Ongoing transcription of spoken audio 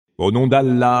Au nom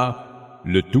d'Allah,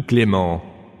 le tout clément,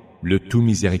 le tout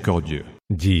miséricordieux.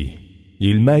 Dis,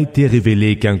 il m'a été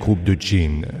révélé qu'un groupe de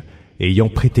djinns, ayant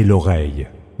prêté l'oreille,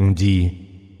 ont dit,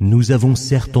 nous avons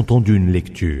certes entendu une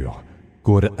lecture,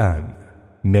 Coran,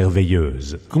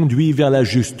 merveilleuse, conduit vers la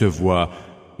juste voie,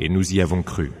 et nous y avons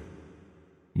cru.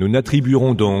 Nous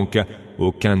n'attribuerons donc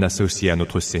aucun associé à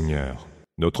notre Seigneur.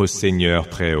 Notre Seigneur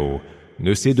très haut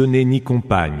ne s'est donné ni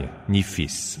compagne, ni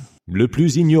fils. Le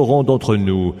plus ignorant d'entre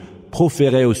nous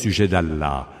proférait au sujet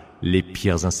d'Allah les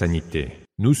pires insanités.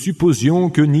 Nous supposions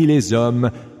que ni les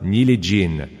hommes, ni les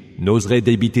djinns n'oseraient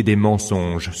débiter des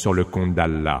mensonges sur le compte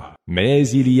d'Allah. Mais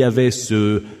il y avait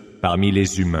ceux, parmi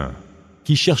les humains,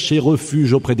 qui cherchaient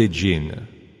refuge auprès des djinns.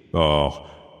 Or,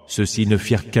 ceux-ci ne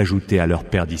firent qu'ajouter à leur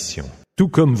perdition. Tout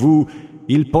comme vous,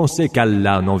 ils pensaient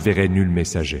qu'Allah n'enverrait nul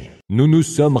messager. Nous nous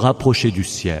sommes rapprochés du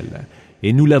ciel,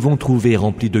 et nous l'avons trouvé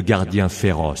rempli de gardiens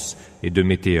féroces et de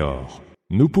météores.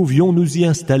 Nous pouvions nous y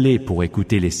installer pour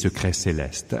écouter les secrets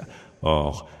célestes.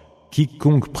 Or,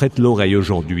 quiconque prête l'oreille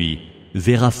aujourd'hui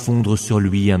verra fondre sur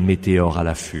lui un météore à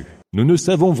l'affût. Nous ne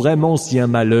savons vraiment si un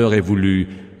malheur est voulu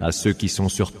à ceux qui sont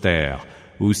sur terre,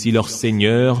 ou si leur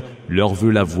Seigneur leur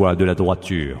veut la voie de la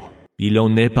droiture. Il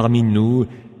en est parmi nous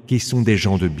qui sont des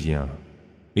gens de bien,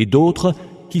 et d'autres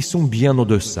qui sont bien en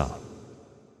deçà.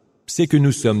 C'est que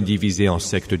nous sommes divisés en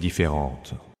sectes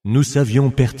différentes. Nous savions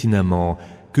pertinemment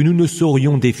que nous ne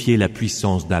saurions défier la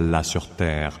puissance d'Allah sur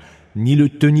terre, ni le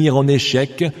tenir en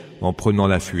échec en prenant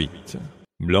la fuite.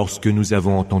 Lorsque nous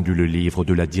avons entendu le livre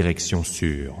de la direction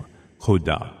sûre,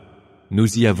 Huda,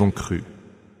 nous y avons cru.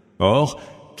 Or,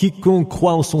 quiconque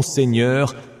croit en son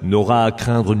Seigneur n'aura à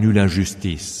craindre nulle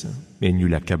injustice et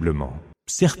nul accablement.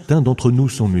 Certains d'entre nous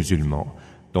sont musulmans,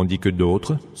 tandis que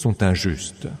d'autres sont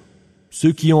injustes.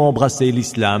 Ceux qui ont embrassé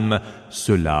l'islam,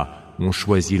 ceux-là ont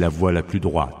choisi la voie la plus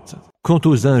droite. Quant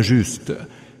aux injustes,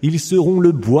 ils seront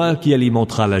le bois qui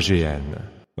alimentera la géhenne.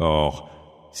 Or,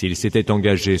 s'ils s'étaient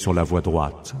engagés sur la voie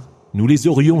droite, nous les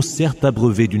aurions certes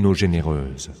abreuvés d'une eau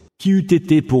généreuse, qui eût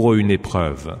été pour eux une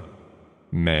épreuve.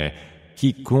 Mais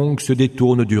quiconque se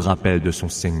détourne du rappel de son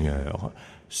Seigneur,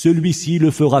 celui-ci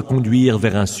le fera conduire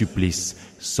vers un supplice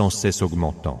sans cesse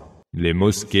augmentant. Les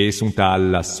mosquées sont à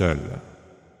Allah seul.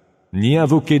 N'y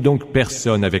invoquez donc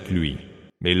personne avec lui.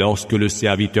 Mais lorsque le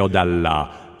serviteur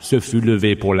d'Allah se fut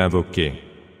levé pour l'invoquer,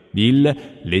 ils,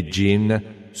 les djinns,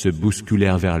 se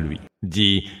bousculèrent vers lui.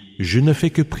 Dis, je ne fais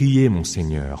que prier mon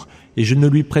Seigneur, et je ne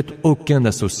lui prête aucun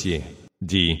associé.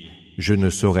 Dis, je ne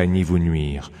saurais ni vous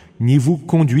nuire, ni vous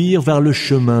conduire vers le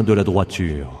chemin de la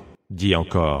droiture. Dis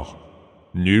encore,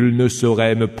 nul ne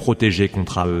saurait me protéger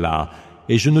contre Allah,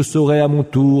 et je ne saurais à mon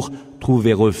tour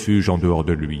trouver refuge en dehors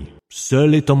de lui.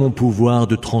 Seul est en mon pouvoir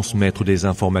de transmettre des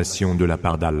informations de la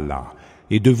part d'Allah,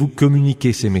 et de vous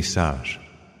communiquer ses messages.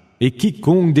 Et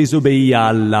quiconque désobéit à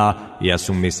Allah et à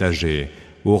son messager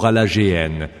aura la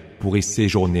géhenne pour y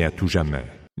séjourner à tout jamais.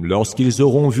 Lorsqu'ils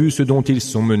auront vu ce dont ils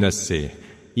sont menacés,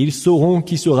 ils sauront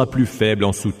qui sera plus faible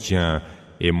en soutien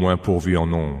et moins pourvu en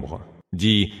nombre.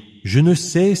 Dis, je ne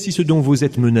sais si ce dont vous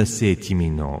êtes menacés est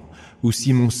imminent, ou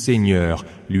si mon Seigneur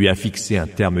lui a fixé un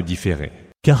terme différé.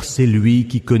 Car c'est lui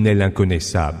qui connaît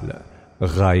l'inconnaissable,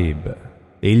 Raïb,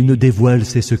 et il ne dévoile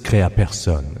ses secrets à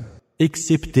personne,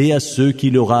 excepté à ceux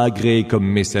qu'il aura agréés comme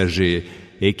messagers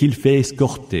et qu'il fait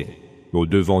escorter, au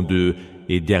devant d'eux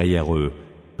et derrière eux,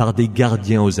 par des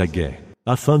gardiens aux aguets,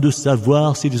 afin de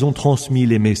savoir s'ils ont transmis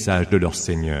les messages de leur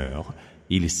Seigneur.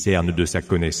 Il cerne de sa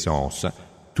connaissance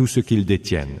tout ce qu'ils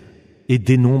détiennent et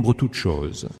dénombre toutes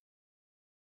choses.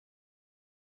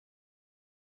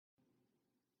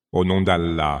 Au nom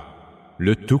d'Allah,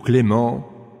 le tout clément,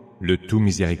 le tout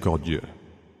miséricordieux.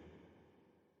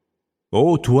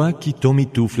 Ô toi qui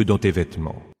t'emmitoufles dans tes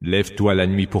vêtements, lève-toi la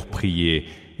nuit pour prier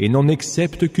et n'en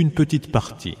accepte qu'une petite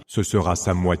partie. Ce sera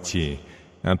sa moitié,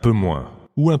 un peu moins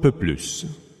ou un peu plus.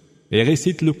 Et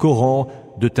récite le Coran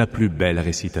de ta plus belle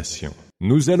récitation.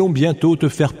 Nous allons bientôt te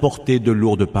faire porter de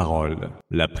lourdes paroles,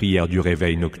 la prière du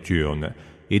réveil nocturne,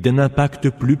 et d'un impact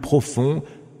plus profond,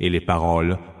 et les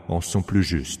paroles en sont plus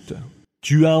justes.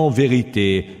 Tu as en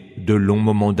vérité de longs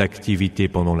moments d'activité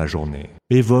pendant la journée.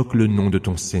 Évoque le nom de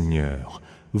ton Seigneur.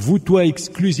 Voue-toi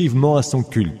exclusivement à son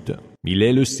culte. Il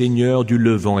est le Seigneur du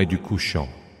levant et du couchant.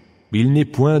 Il n'est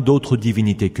point d'autre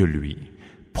divinité que lui.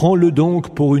 Prends-le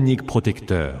donc pour unique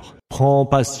protecteur. Prends en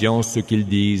patience ce qu'ils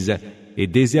disent et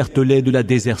déserte-les de la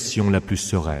désertion la plus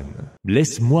sereine.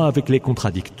 Laisse-moi avec les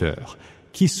contradicteurs,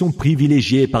 qui sont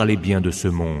privilégiés par les biens de ce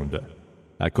monde.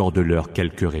 Accorde-leur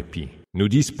quelque répit. Nous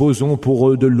disposons pour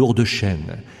eux de lourdes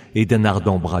chaînes et d'un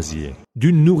ardent brasier,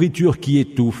 d'une nourriture qui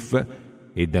étouffe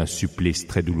et d'un supplice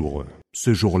très douloureux.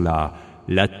 Ce jour-là,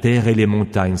 la terre et les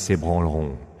montagnes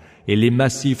s'ébranleront, et les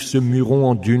massifs se mueront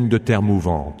en dunes de terre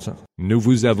mouvante. Nous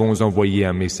vous avons envoyé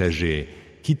un messager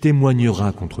qui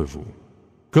témoignera contre vous.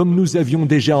 Comme nous avions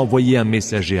déjà envoyé un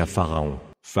messager à Pharaon.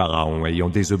 Pharaon ayant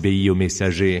désobéi au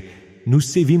messager, nous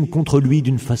sévîmes contre lui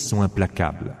d'une façon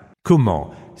implacable.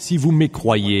 Comment, si vous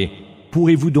m'écroyez,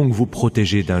 pourrez-vous donc vous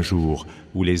protéger d'un jour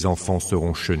où les enfants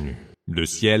seront chenus? Le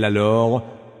ciel alors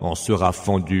en sera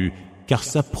fendu, car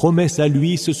sa promesse à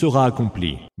lui se sera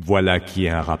accomplie. Voilà qui est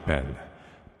un rappel.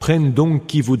 Prenne donc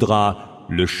qui voudra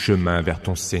le chemin vers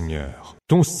ton Seigneur.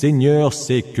 Ton Seigneur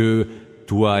sait que,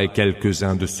 toi et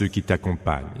quelques-uns de ceux qui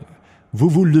t'accompagnent, vous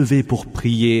vous levez pour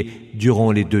prier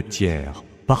durant les 2 tiers,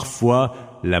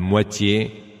 parfois la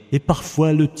moitié et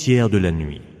parfois le tiers de la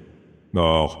nuit.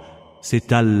 Or,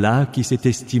 c'est Allah qui sait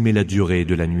estimer la durée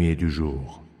de la nuit et du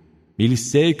jour. Il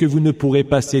sait que vous ne pourrez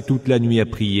passer toute la nuit à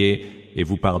prier et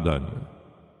vous pardonne.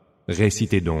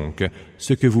 Récitez donc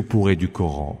ce que vous pourrez du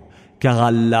Coran, car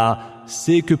Allah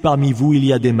sait que parmi vous il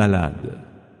y a des malades,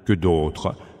 que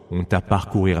d'autres ont à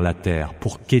parcourir la terre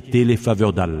pour quêter les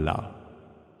faveurs d'Allah,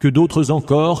 que d'autres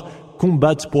encore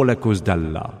combattent pour la cause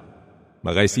d'Allah.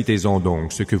 Récitez-en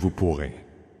donc ce que vous pourrez.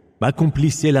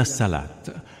 Accomplissez la salat,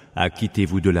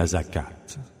 acquittez-vous de la zakat.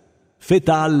 Faites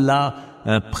à Allah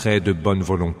un prêt de bonne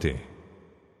volonté.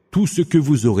 Tout ce que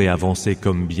vous aurez avancé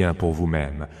comme bien pour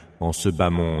vous-même en ce bas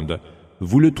monde,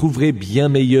 vous le trouverez bien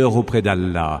meilleur auprès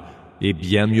d'Allah et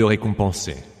bien mieux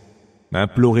récompensé.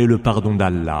 Implorez le pardon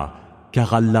d'Allah,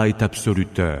 car Allah est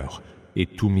absoluteur et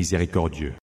tout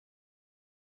miséricordieux.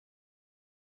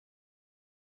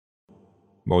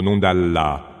 Au nom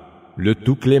d'Allah, le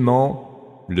tout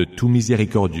clément, le tout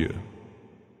miséricordieux.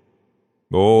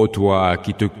 Ô toi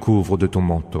qui te couvres de ton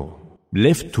manteau,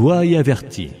 lève-toi et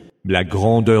avertis la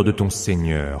grandeur de ton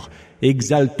Seigneur,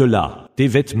 exalte-la, tes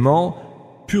vêtements,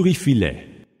 purifie-les,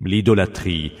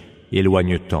 l'idolâtrie,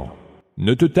 éloigne-t'en.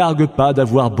 Ne te targue pas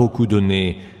d'avoir beaucoup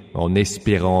donné en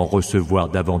espérant recevoir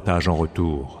davantage en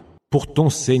retour. Pour ton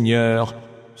Seigneur,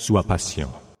 sois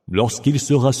patient. Lorsqu'il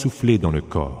sera soufflé dans le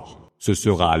corps, ce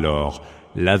sera alors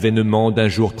l'avènement d'un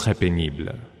jour très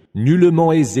pénible,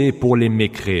 nullement aisé pour les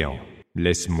mécréants.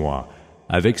 Laisse-moi,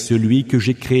 avec celui que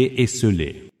j'ai créé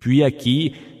esseulé, puis à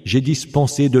qui j'ai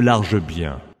dispensé de larges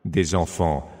biens, des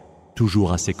enfants,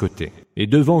 toujours à ses côtés, et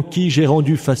devant qui j'ai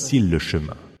rendu facile le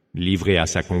chemin. Livré à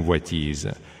sa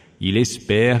convoitise, il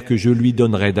espère que je lui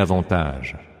donnerai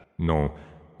davantage. Non,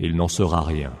 il n'en sera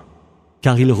rien,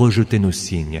 car il rejetait nos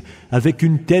signes avec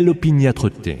une telle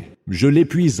opiniâtreté. Je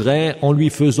l'épuiserai en lui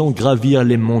faisant gravir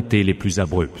les montées les plus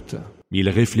abruptes. Il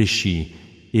réfléchit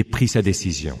et prit sa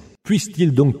décision.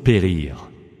 Puisse-t-il donc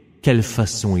périr? Quelle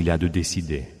façon il a de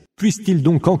décider? Puisse-t-il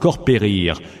donc encore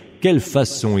périr? Quelle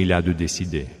façon il a de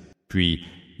décider? Puis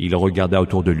il regarda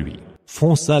autour de lui,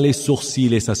 fronça les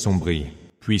sourcils et s'assombrit,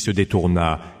 puis se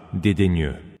détourna,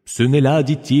 dédaigneux. Ce n'est là,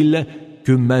 dit-il,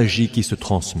 que magie qui se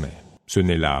transmet. Ce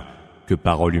n'est là que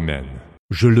parole humaine.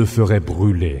 Je le ferai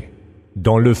brûler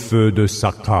dans le feu de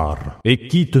Sakar. Et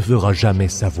qui te fera jamais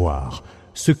savoir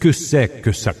ce que c'est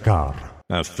que Sakar?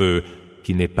 Un feu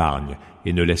qui n'épargne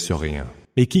et ne laisse rien,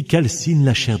 et qui calcine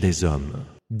la chair des hommes.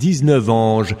 19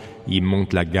 anges y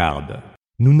montent la garde.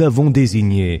 Nous n'avons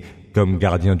désigné comme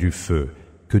gardiens du feu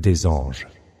que des anges.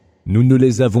 Nous ne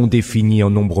les avons définis en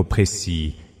nombre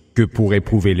précis que pour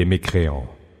éprouver les mécréants,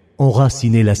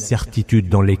 enraciner la certitude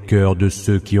dans les cœurs de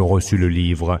ceux qui ont reçu le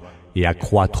livre et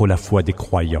accroître la foi des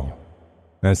croyants.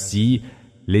 Ainsi,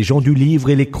 les gens du livre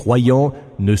et les croyants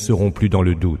ne seront plus dans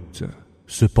le doute.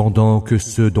 Cependant que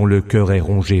ceux dont le cœur est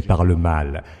rongé par le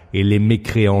mal et les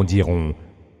mécréants diront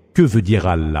 « Que veut dire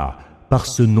Allah par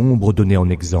ce nombre donné en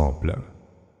exemple ?»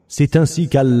 C'est ainsi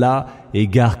qu'Allah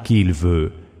égare qui il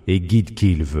veut et guide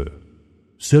qui il veut.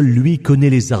 Seul lui connaît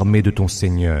les armées de ton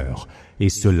Seigneur, et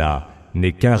cela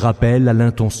n'est qu'un rappel à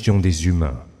l'intention des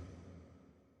humains.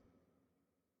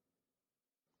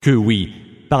 Que oui,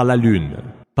 par la lune,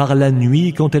 par la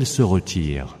nuit quand elle se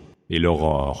retire, et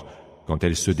l'aurore quand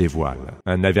elle se dévoile,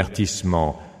 un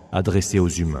avertissement adressé aux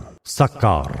humains.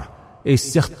 Sakar est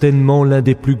certainement l'un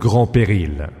des plus grands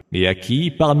périls. Et à qui,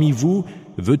 parmi vous,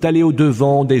 veut aller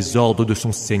au-devant des ordres de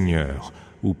son Seigneur,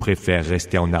 ou préfère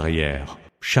rester en arrière?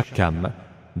 Chaque âme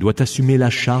doit assumer la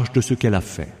charge de ce qu'elle a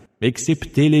fait,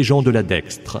 excepté les gens de la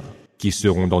dextre, qui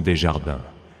seront dans des jardins,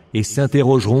 et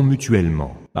s'interrogeront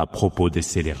mutuellement à propos des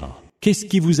scélérats. Qu'est-ce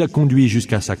qui vous a conduit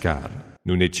jusqu'à Sakar?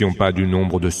 Nous n'étions pas du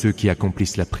nombre de ceux qui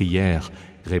accomplissent la prière,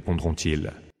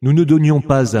 répondront-ils. Nous ne donnions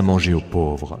pas à manger aux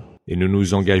pauvres, et nous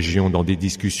nous engagions dans des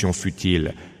discussions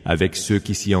futiles avec ceux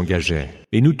qui s'y engageaient,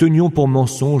 et nous tenions pour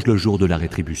mensonge le jour de la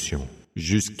rétribution,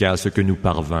 jusqu'à ce que nous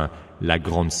parvint la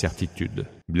grande certitude.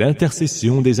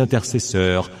 L'intercession des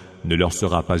intercesseurs ne leur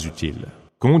sera pas utile.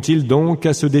 Qu'ont-ils donc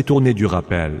à se détourner du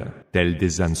rappel, tels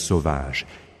des ânes sauvages,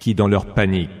 qui, dans leur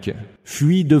panique,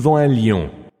 fuient devant un lion?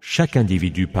 Chaque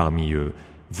individu parmi eux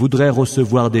voudrait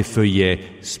recevoir des feuillets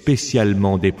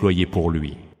spécialement déployés pour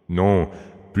lui. Non,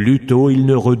 plutôt il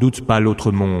ne redoute pas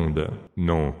l'autre monde.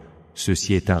 Non,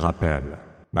 ceci est un rappel.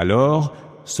 Alors,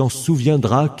 s'en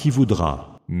souviendra qui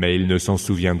voudra, mais ils ne s'en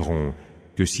souviendront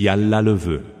que si Allah le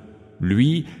veut.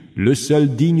 Lui, le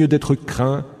seul digne d'être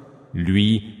craint,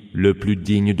 lui, le plus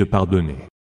digne de pardonner.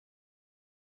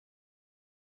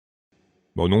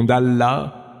 Au nom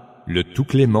d'Allah, le tout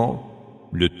clément,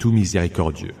 le tout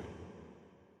miséricordieux.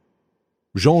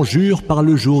 J'en jure par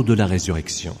le jour de la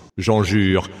résurrection. J'en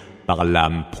jure par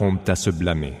l'âme prompte à se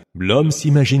blâmer. L'homme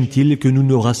s'imagine-t-il que nous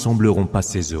ne rassemblerons pas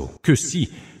ses os? Que si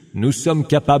nous sommes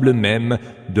capables même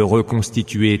de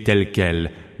reconstituer tel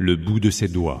quel le bout de ses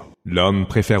doigts. L'homme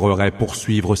préférerait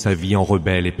poursuivre sa vie en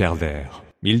rebelle et pervers.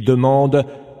 Il demande: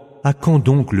 à quand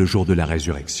donc le jour de la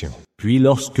résurrection? Puis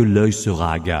lorsque l'œil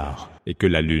sera hagard et que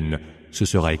la lune se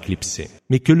sera éclipsée,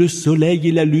 mais que le soleil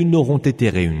et la lune auront été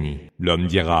réunis, l'homme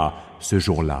dira ce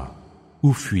jour-là: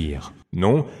 où fuir?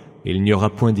 Non, il n'y aura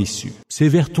point d'issue. C'est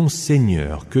vers ton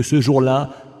Seigneur que ce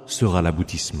jour-là sera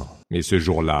l'aboutissement. Et ce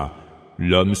jour-là,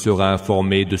 l'homme sera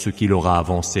informé de ce qu'il aura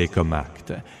avancé comme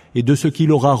acte et de ce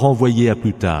qu'il aura renvoyé à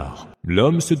plus tard.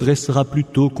 L'homme se dressera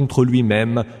plutôt contre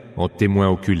lui-même en témoin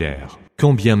oculaire,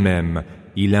 quand bien même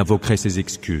il invoquerait ses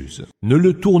excuses. Ne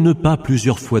le tourne pas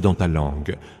plusieurs fois dans ta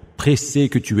langue, pressé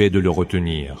que tu es de le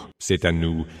retenir. C'est à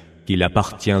nous qu'il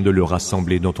appartient de le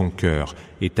rassembler dans ton cœur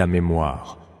et ta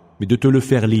mémoire, mais de te le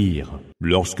faire lire.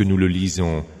 Lorsque nous le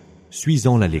lisons,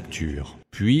 suis-en la lecture.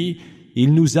 Puis,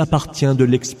 il nous appartient de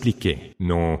l'expliquer.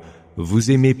 Non,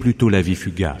 vous aimez plutôt la vie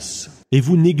fugace, et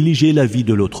vous négligez la vie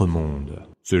de l'autre monde.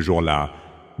 Ce jour-là,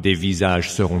 des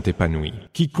visages seront épanouis,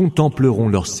 qui contempleront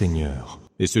leur Seigneur.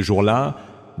 Et ce jour-là,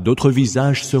 d'autres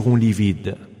visages seront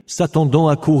livides, s'attendant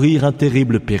à courir un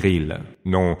terrible péril.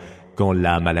 Non, quand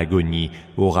l'âme à l'agonie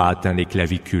aura atteint les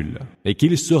clavicules, et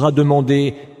qu'il sera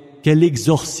demandé quel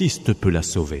exorciste peut la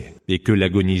sauver, et que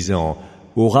l'agonisant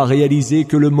aura réalisé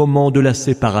que le moment de la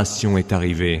séparation est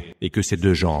arrivé, et que ses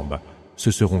deux jambes se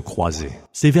seront croisées.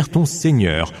 C'est vers ton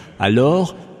Seigneur,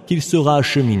 alors, qu'il sera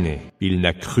acheminé. Il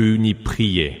n'a cru ni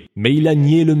prié, mais il a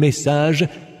nié le message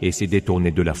et s'est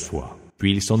détourné de la foi.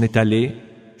 Puis il s'en est allé,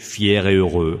 fier et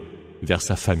heureux, vers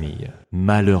sa famille.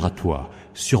 Malheur à toi,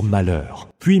 sur malheur,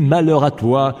 puis malheur à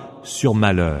toi, sur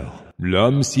malheur.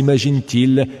 L'homme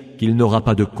s'imagine-t-il qu'il n'aura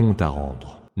pas de compte à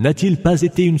rendre? N'a-t-il pas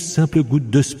été une simple goutte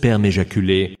de sperme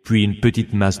éjaculée, puis une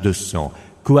petite masse de sang,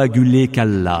 coagulée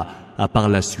qu'Allah a par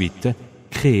la suite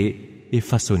créée et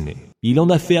façonnée? Il en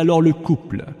a fait alors le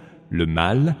couple, le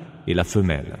mâle et la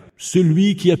femelle.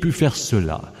 Celui qui a pu faire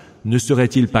cela, ne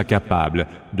serait-il pas capable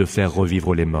de faire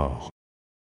revivre les morts?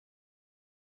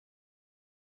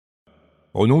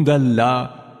 Au nom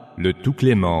d'Allah, le tout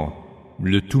clément,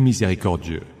 le tout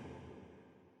miséricordieux.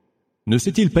 Ne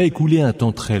s'est-il pas écoulé un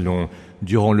temps très long,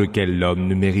 durant lequel l'homme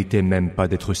ne méritait même pas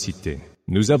d'être cité?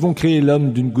 Nous avons créé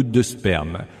l'homme d'une goutte de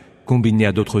sperme, combinée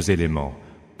à d'autres éléments,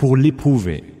 pour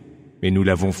l'éprouver, et nous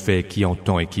l'avons fait qui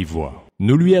entend et qui voit.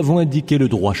 Nous lui avons indiqué le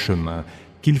droit chemin,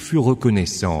 qu'il fût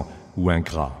reconnaissant ou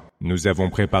ingrat. Nous avons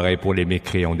préparé pour les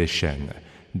mécréants des chaînes,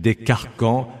 des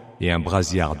carcans et un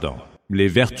brasier ardent. Les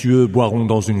vertueux boiront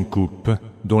dans une coupe,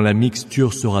 dont la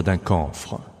mixture sera d'un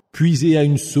camphre, puisée à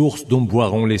une source dont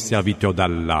boiront les serviteurs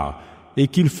d'Allah, et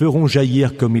qu'ils feront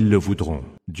jaillir comme ils le voudront.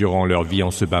 Durant leur vie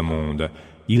en ce bas monde,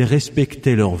 ils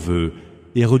respectaient leurs vœux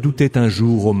et redoutaient un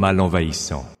jour au mal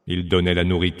envahissant. Ils donnaient la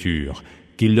nourriture,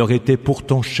 qui leur était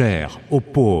pourtant chère, aux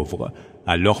pauvres,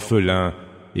 à l'orphelin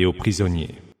et aux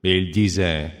prisonniers. Et ils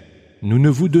disaient: nous ne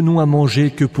vous donnons à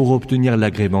manger que pour obtenir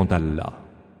l'agrément d'Allah.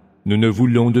 Nous ne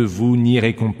voulons de vous ni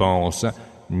récompense,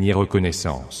 ni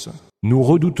reconnaissance. Nous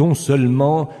redoutons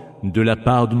seulement, de la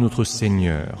part de notre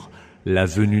Seigneur, la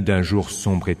venue d'un jour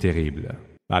sombre et terrible.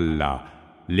 Allah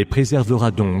les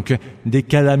préservera donc des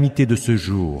calamités de ce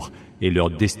jour et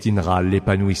leur destinera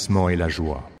l'épanouissement et la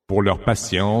joie. Pour leur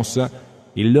patience,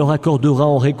 il leur accordera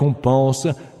en récompense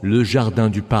le jardin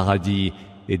du paradis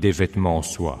et des vêtements en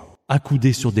soie.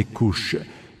 Accoudés sur des couches,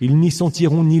 ils n'y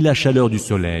sentiront ni la chaleur du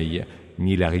soleil,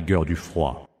 ni la rigueur du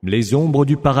froid. Les ombres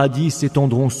du paradis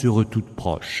s'étendront sur eux toutes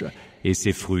proches, et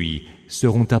ses fruits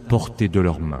seront à portée de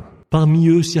leurs mains. Parmi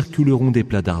eux circuleront des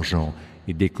plats d'argent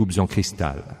et des coupes en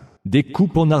cristal, des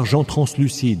coupes en argent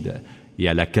translucide et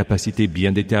à la capacité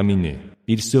bien déterminée.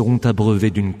 Ils seront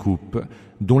abreuvés d'une coupe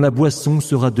dont la boisson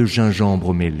sera de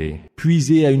gingembre mêlé,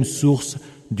 puisée à une source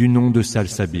du nom de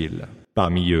salsabil.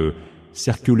 Parmi eux,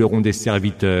 circuleront des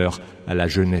serviteurs à la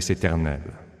jeunesse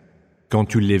éternelle. Quand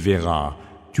tu les verras,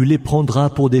 tu les prendras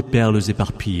pour des perles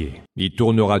éparpillées. Y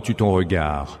tourneras-tu ton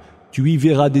regard, tu y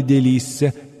verras des délices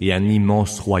et un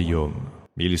immense royaume.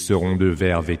 Ils seront de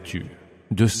verre vêtus,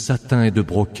 de satin et de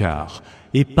brocart,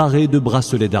 et parés de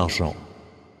bracelets d'argent.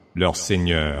 Leur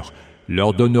Seigneur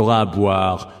leur donnera à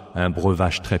boire un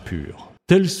breuvage très pur.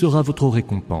 Telle sera votre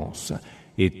récompense,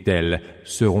 et tels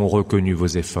seront reconnus vos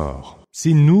efforts.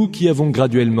 C'est nous qui avons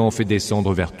graduellement fait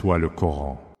descendre vers toi le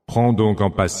Coran. Prends donc en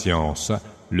patience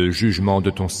le jugement de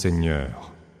ton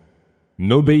Seigneur.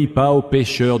 N'obéis pas aux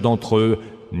pécheurs d'entre eux,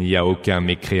 ni à aucun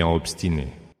mécréant obstiné.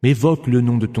 Évoque le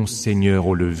nom de ton Seigneur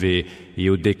au lever et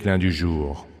au déclin du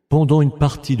jour. Pendant une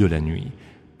partie de la nuit,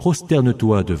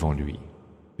 prosterne-toi devant lui,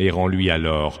 et rends-lui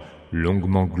alors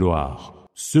longuement gloire.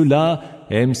 Ceux-là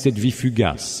aiment cette vie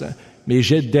fugace, mais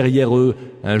jettent derrière eux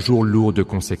un jour lourd de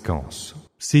conséquences.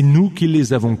 C'est nous qui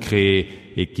les avons créés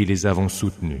et qui les avons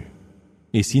soutenus.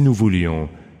 Et si nous voulions,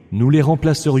 nous les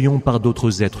remplacerions par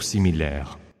d'autres êtres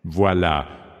similaires. Voilà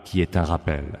qui est un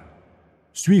rappel.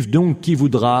 Suive donc qui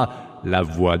voudra la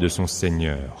voie de son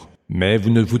Seigneur. Mais vous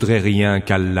ne voudrez rien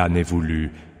qu'Allah n'ait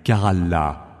voulu, car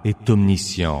Allah est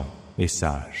omniscient et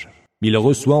sage. Il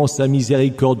reçoit en sa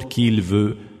miséricorde qui il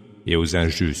veut, et aux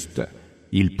injustes,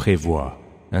 il prévoit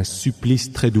un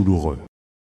supplice très douloureux.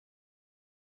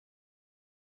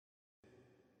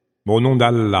 Au nom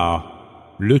d'Allah,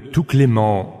 le tout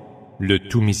clément, le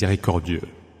tout miséricordieux.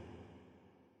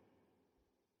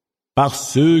 Par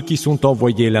ceux qui sont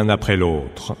envoyés l'un après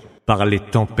l'autre, par les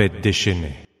tempêtes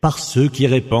déchaînées, par ceux qui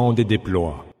répandent et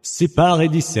déploient, séparent et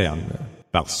discernent,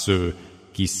 par ceux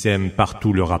qui sèment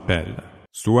partout le rappel,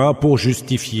 soit pour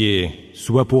justifier,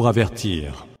 soit pour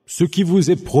avertir. Ce qui vous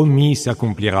est promis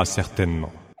s'accomplira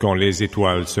certainement, quand les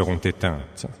étoiles seront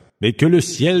éteintes, et que le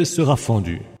ciel sera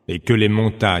fendu, et que les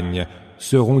montagnes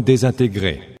seront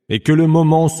désintégrées, et que le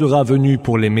moment sera venu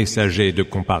pour les messagers de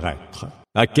comparaître.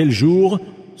 À quel jour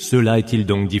cela est-il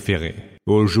donc différé?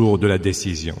 Au jour de la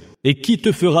décision. Et qui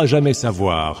te fera jamais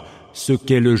savoir ce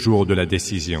qu'est le jour de la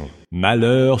décision?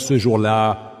 Malheur ce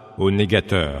jour-là aux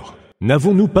négateurs.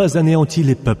 N'avons-nous pas anéanti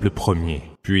les peuples premiers?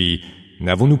 Puis,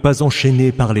 n'avons-nous pas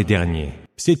enchaîné par les derniers?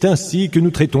 C'est ainsi que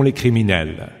nous traitons les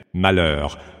criminels.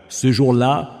 Malheur ce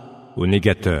jour-là aux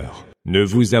négateurs. Ne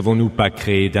vous avons-nous pas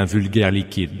créé d'un vulgaire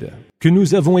liquide, que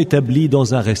nous avons établi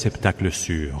dans un réceptacle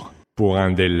sûr, pour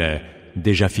un délai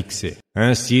déjà fixé?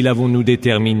 Ainsi l'avons-nous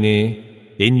déterminé,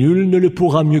 et nul ne le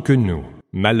pourra mieux que nous.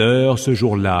 Malheur ce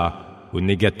jour-là aux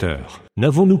négateurs.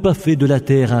 N'avons-nous pas fait de la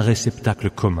terre un réceptacle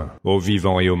commun, aux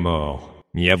vivants et aux morts?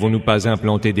 N'y avons-nous pas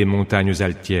implanté des montagnes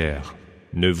altières?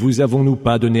 Ne vous avons-nous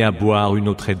pas donné à boire une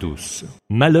eau très douce?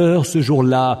 Malheur ce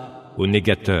jour-là aux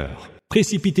négateurs.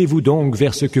 Précipitez-vous donc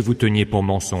vers ce que vous teniez pour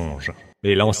mensonge,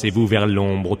 et lancez-vous vers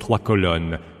l'ombre aux 3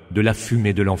 colonnes de la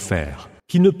fumée de l'enfer,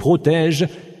 qui ne protège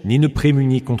ni ne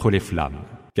prémunit contre les flammes,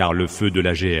 car le feu de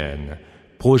la géhenne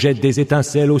projette des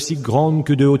étincelles aussi grandes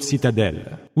que de hautes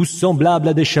citadelles, ou semblables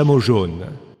à des chameaux jaunes.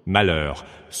 Malheur,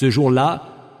 ce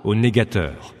jour-là, aux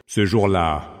négateurs. Ce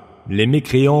jour-là, les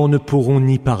mécréants ne pourront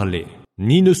ni parler,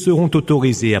 ni ne seront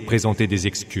autorisés à présenter des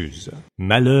excuses.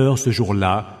 Malheur, ce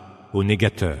jour-là, aux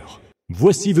négateurs.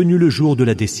 Voici venu le jour de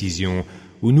la décision,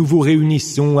 où nous vous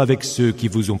réunissons avec ceux qui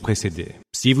vous ont précédés.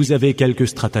 Si vous avez quelque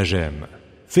stratagème,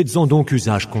 faites-en donc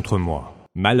usage contre moi.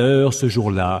 Malheur ce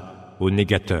jour-là aux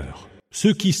négateurs.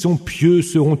 Ceux qui sont pieux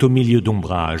seront au milieu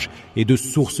d'ombrages et de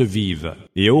sources vives,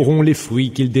 et auront les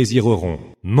fruits qu'ils désireront.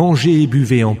 Mangez et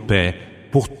buvez en paix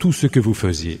pour tout ce que vous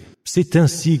faisiez. C'est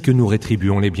ainsi que nous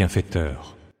rétribuons les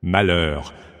bienfaiteurs.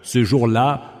 Malheur ce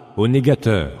jour-là aux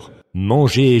négateurs.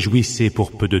 Mangez et jouissez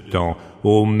pour peu de temps,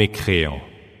 ô mécréants.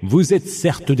 Vous êtes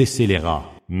certes des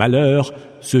scélérats. Malheur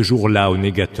ce jour-là aux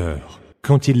négateurs.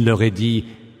 Quand il leur est dit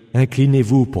 «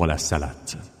 Inclinez-vous pour la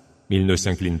salate », ils ne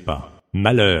s'inclinent pas.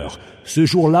 Malheur ce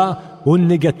jour-là aux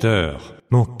négateurs.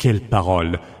 En quelles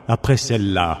paroles, après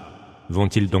celle-là,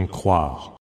 vont-ils donc croire?